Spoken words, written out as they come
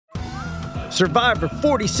Survivor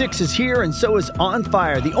 46 is here, and so is On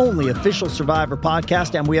Fire, the only official Survivor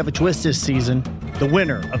podcast, and we have a twist this season. The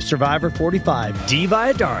winner of Survivor 45, Dee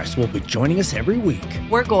Valladares, will be joining us every week.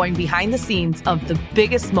 We're going behind the scenes of the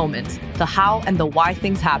biggest moments, the how and the why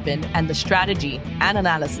things happen, and the strategy and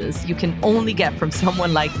analysis you can only get from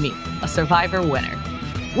someone like me, a Survivor winner.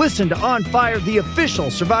 Listen to On Fire, the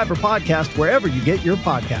official Survivor podcast, wherever you get your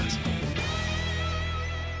podcasts.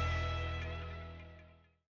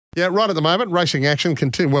 Yeah, right at the moment, racing action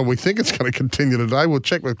continue. Well, we think it's going to continue today. We'll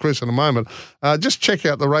check with Chris in a moment. Just check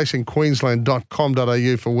out the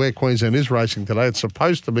racingqueensland.com.au for where Queensland is racing today. It's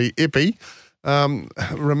supposed to be Ippy.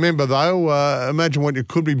 Remember, though, imagine what you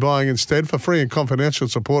could be buying instead. For free and confidential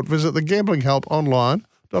support, visit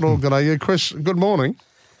thegamblinghelponline.org.au. Chris, good morning.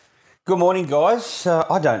 Good morning, guys.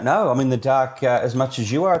 I don't know. I'm in the dark as much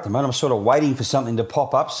as you are at the moment. I'm sort of waiting for something to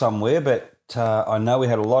pop up somewhere, but I know we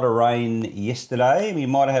had a lot of rain yesterday. We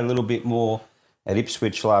might have had a little bit more at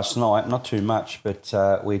Ipswich last night, not too much, but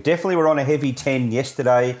we definitely were on a heavy 10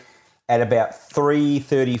 yesterday at about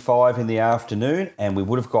 3:35 in the afternoon, and we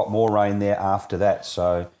would have got more rain there after that.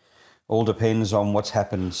 So all depends on what's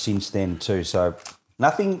happened since then too. So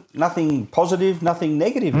nothing positive, nothing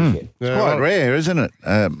negative as yet. It's quite rare, isn't it?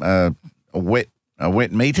 A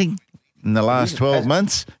wet meeting in the last 12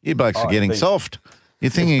 months. You blokes are getting soft. You're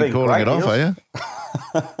thinking of calling it off, are you?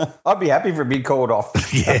 I'd be happy for it to be called off.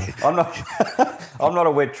 Yeah. I'm not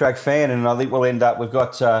a wet track fan, and I think we'll end up. We've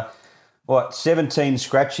got 17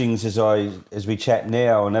 scratchings as we chat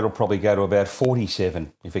now, and that'll probably go to about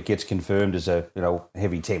 47 if it gets confirmed as a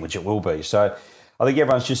heavy 10, which it will be. So I think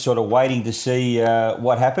everyone's just sort of waiting to see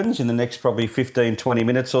what happens in the next probably 15, 20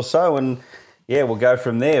 minutes or so, and yeah, we'll go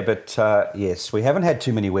from there. But yes, we haven't had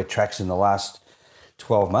too many wet tracks in the last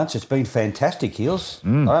 12 months. It's been fantastic, Heels. I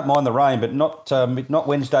don't mind the rain, but not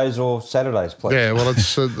Wednesdays or Saturdays, please. Yeah, well,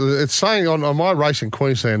 it's saying on my Racing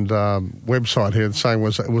Queensland website here, it's saying it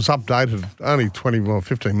was updated only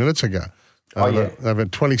 15 minutes ago. They've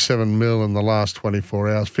had 27 mil in the last 24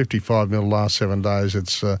 hours, 55 mil last 7 days.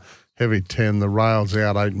 It's heavy 10. The rail's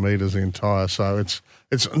out 8 metres the entire. So it's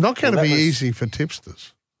not going to be easy for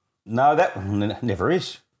tipsters. No, that never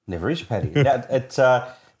is. Never is, Paddy.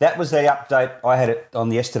 That was the update. I had it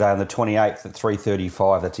on yesterday on the 28th at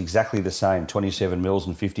 3:35. That's exactly the same, 27 mils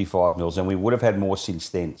and 55 mils, and we would have had more since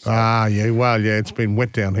then. So. It's been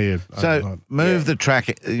wet down here. So move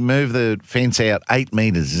the fence out 8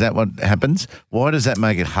 metres. Is that what happens? Why does that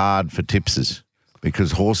make it hard for tipsters?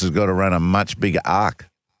 Because horses got to run a much bigger arc.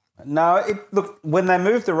 No, look, when they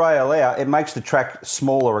move the rail out, it makes the track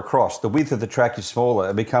smaller across. The width of the track is smaller.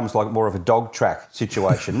 It becomes like more of a dog track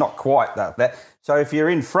situation. Not quite that. So if you're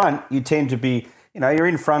in front, you tend to be, you're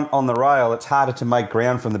in front on the rail. It's harder to make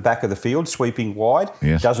ground from the back of the field, sweeping wide.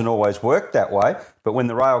 Yes. It doesn't always work that way. But when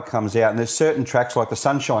the rail comes out, and there's certain tracks like the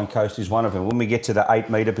Sunshine Coast is one of them, when we get to the 8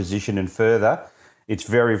 metre position and further, it's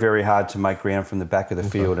very, very hard to make ground from the back of the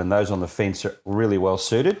field. And those on the fence are really well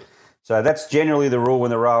suited. So that's generally the rule when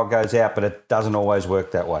the rail goes out, but it doesn't always work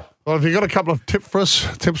that way. Well, have you got a couple of tips for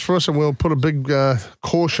us, and we'll put a big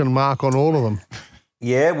caution mark on all of them.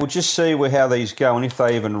 Yeah, we'll just see how these go and if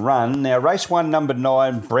they even run. Now, race 1, number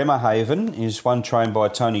 9, Bremerhaven, is one trained by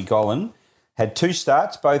Tony Gollan. Had 2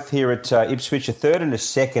 starts, both here at Ipswich, a third and a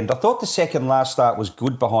second. I thought the second last start was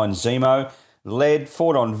good behind Zemo. Led,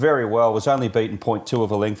 fought on very well, was only beaten 0.2 of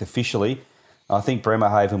a length officially. I think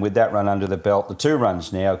Bremerhaven, with that run under the belt, the 2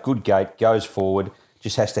 runs now, good gate, goes forward,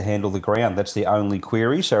 just has to handle the ground. That's the only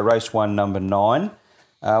query. So race 1, number 9.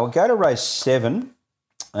 We'll go to race 7.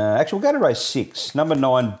 We'll go to race 6. Number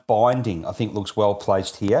 9, Binding, I think looks well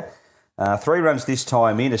placed here. 3 runs this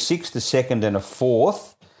time in, a 6th, a 2nd and a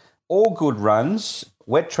 4th. All good runs.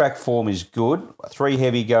 Wet track form is good. 3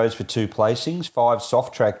 heavy goes for 2 placings. 5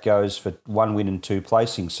 soft track goes for 1 win and 2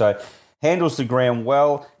 placings. So handles the ground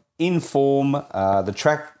well. In form, the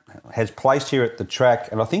track has placed here at the track,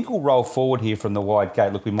 and I think we'll roll forward here from the wide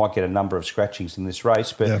gate. Look, we might get a number of scratchings in this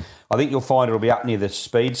race, but I think you'll find it'll be up near the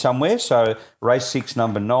speed somewhere. So race 6,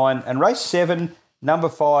 number 9, and race 7, number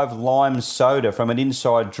 5, Lime Soda from an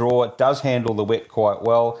inside draw. It does handle the wet quite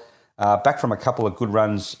well. Back from a couple of good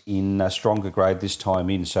runs in stronger grade this time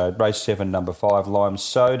in. So race 7, number 5, Lime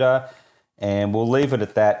Soda. And we'll leave it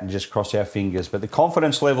at that and just cross our fingers. But the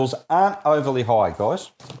confidence levels aren't overly high, guys.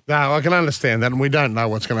 No, I can understand that. And we don't know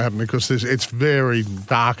what's going to happen because it's very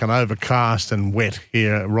dark and overcast and wet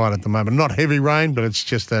here right at the moment. Not heavy rain, but it's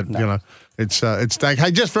just that, it's dank. Hey,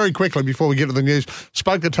 just very quickly before we get to the news,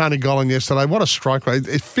 spoke to Tony Gollan yesterday. What a strike rate.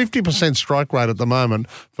 It's 50% strike rate at the moment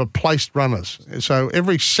for placed runners. So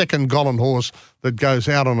every second Gollan horse that goes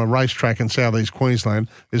out on a racetrack in South East Queensland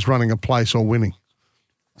is running a place or winning.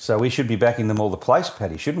 So we should be backing them all the place,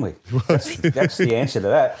 Paddy, shouldn't we? That's the answer to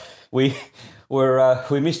that. We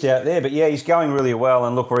missed out there, but yeah, he's going really well.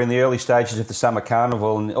 And look, we're in the early stages of the Summer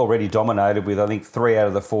Carnival and already dominated with, I think, 3 out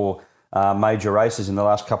of the 4 major races in the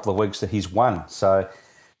last couple of weeks that he's won. So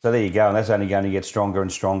there you go, and that's only going to get stronger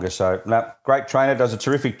and stronger. So, no, great trainer, does a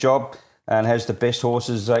terrific job and has the best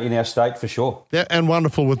horses in our state for sure. Yeah, and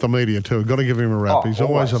wonderful with the media too. Got to give him a rap. He's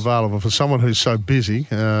always available for someone who's so busy.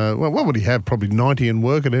 Well, what would he have? Probably 90 in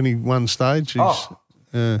work at any one stage?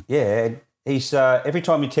 Yeah. He's every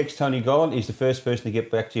time you text Tony Gollan, he's the first person to get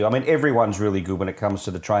back to you. I mean, everyone's really good when it comes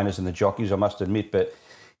to the trainers and the jockeys, I must admit. But,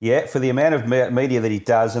 yeah, for the amount of media that he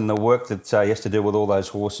does and the work that he has to do with all those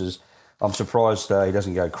horses, I'm surprised he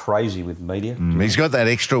doesn't go crazy with media. He's got that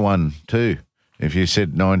extra one too. If you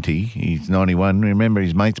said 90, he's 91. Remember,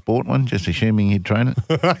 his mates bought one, just assuming he'd train it.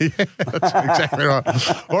 Yeah, that's exactly right.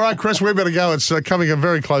 All right, Chris, we better go. It's coming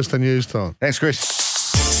very close to news time. Thanks,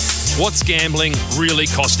 Chris. What's gambling really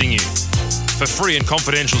costing you? For free and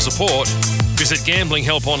confidential support, visit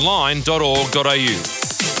gamblinghelponline.org.au.